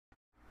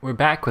We're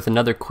back with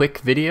another quick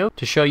video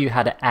to show you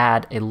how to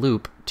add a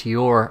loop to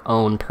your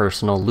own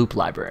personal loop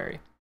library.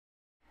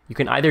 You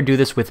can either do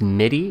this with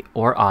MIDI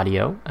or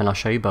audio, and I'll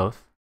show you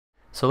both.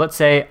 So let's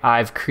say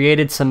I've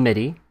created some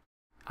MIDI,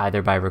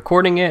 either by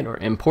recording it or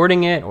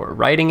importing it or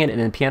writing it in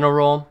a piano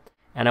roll,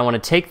 and I want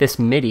to take this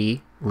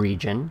MIDI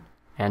region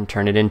and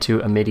turn it into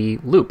a MIDI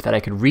loop that I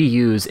could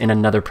reuse in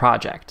another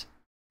project.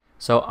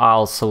 So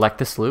I'll select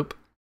this loop,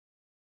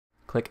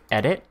 click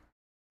Edit,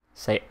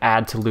 say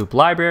Add to Loop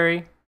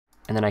Library,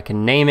 and then I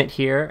can name it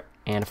here,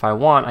 and if I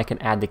want, I can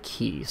add the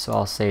key. So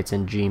I'll say it's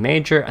in G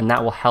major, and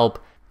that will help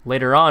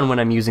later on when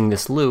I'm using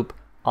this loop,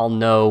 I'll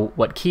know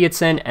what key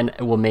it's in, and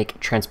it will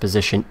make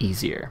transposition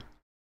easier.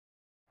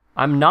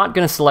 I'm not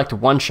going to select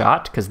one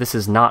shot, because this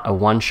is not a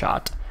one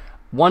shot.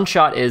 One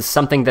shot is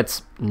something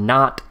that's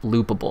not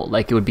loopable,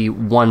 like it would be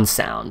one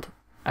sound.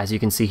 As you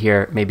can see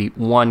here, maybe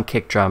one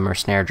kick drum or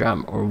snare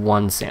drum or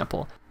one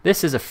sample.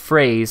 This is a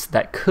phrase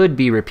that could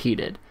be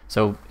repeated,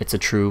 so it's a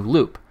true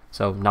loop,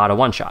 so not a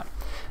one shot.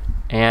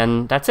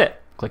 And that's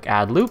it. Click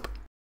Add Loop.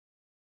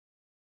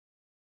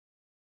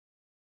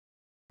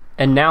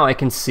 And now I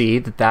can see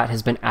that that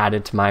has been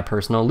added to my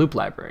personal loop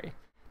library.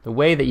 The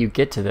way that you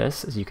get to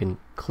this is you can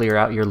clear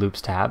out your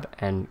Loops tab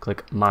and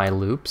click My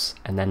Loops,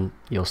 and then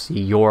you'll see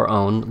your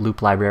own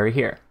loop library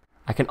here.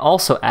 I can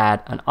also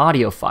add an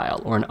audio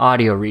file or an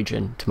audio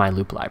region to my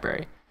loop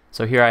library.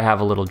 So here I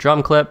have a little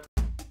drum clip.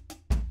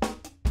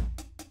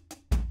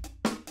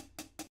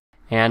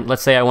 And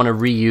let's say I want to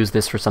reuse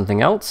this for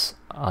something else.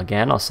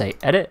 Again, I'll say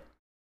Edit,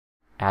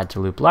 Add to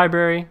Loop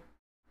Library.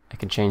 I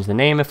can change the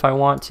name if I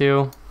want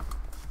to.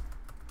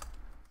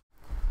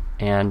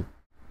 And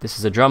this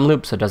is a drum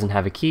loop, so it doesn't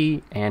have a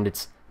key, and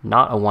it's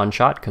not a one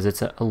shot because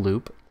it's a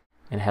loop,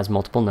 and it has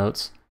multiple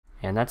notes.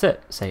 And that's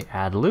it. Say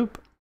Add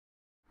Loop,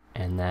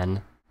 and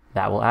then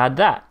that will add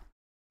that.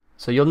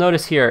 So you'll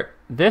notice here,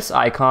 this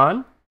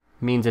icon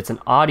means it's an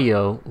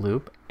audio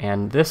loop,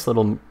 and this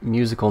little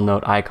musical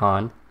note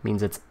icon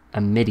means it's a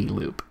MIDI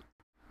loop.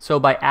 So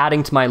by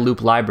adding to my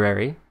loop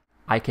library,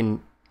 I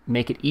can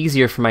make it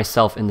easier for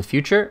myself in the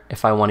future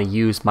if I want to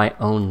use my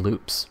own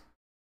loops.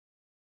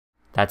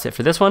 That's it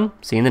for this one.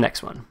 See you in the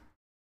next one.